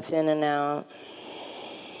the breath in and out.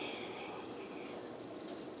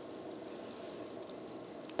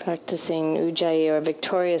 Practicing Ujjayi or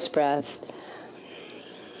victorious breath.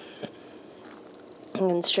 You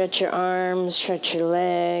can stretch your arms, stretch your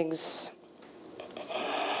legs,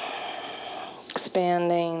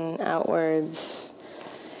 expanding outwards.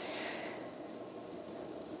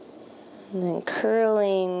 And then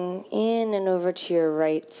curling in and over to your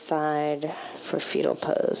right side for fetal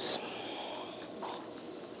pose.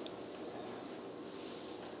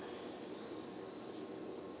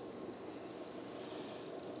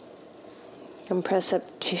 You can press up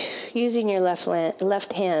to using your left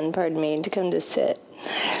hand, to come to sit.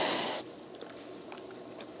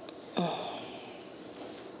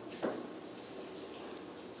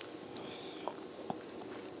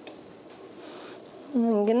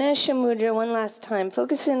 And Ganesha Mudra, one last time.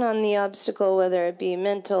 Focus in on the obstacle, whether it be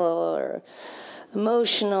mental or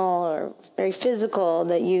emotional or very physical,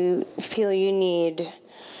 that you feel you need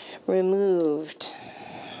removed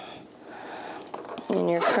in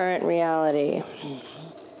your current reality.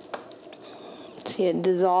 See it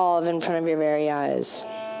dissolve in front of your very eyes.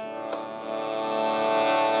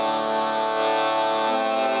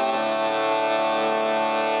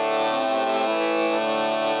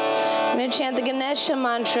 I'm going to chant the Ganesha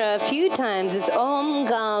mantra a few times. It's Om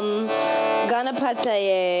Gam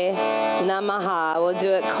Ganapataye Namaha. We'll do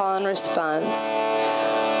it call and response.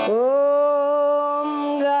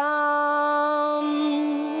 Om Gam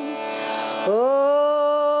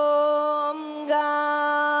Om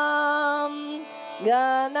Gam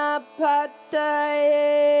Ganapataye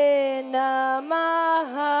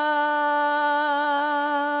Namaha.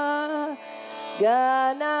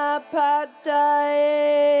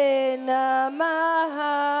 Ganapataye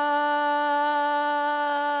Namaha.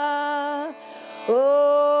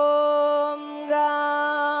 Om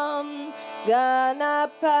Gam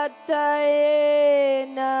Ganapataye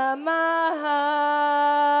Namaha.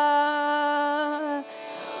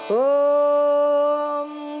 Om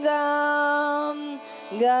Gam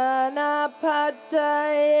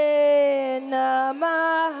Ganapataye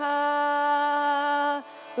Namaha.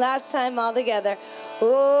 Last time all together. Om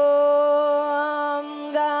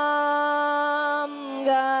Gam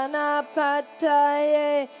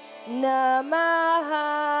Ganapataye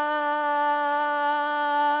Namaha.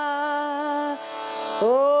 Om.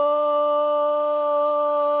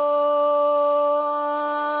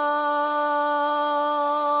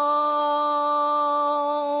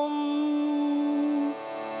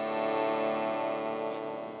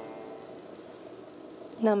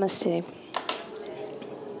 Namaste.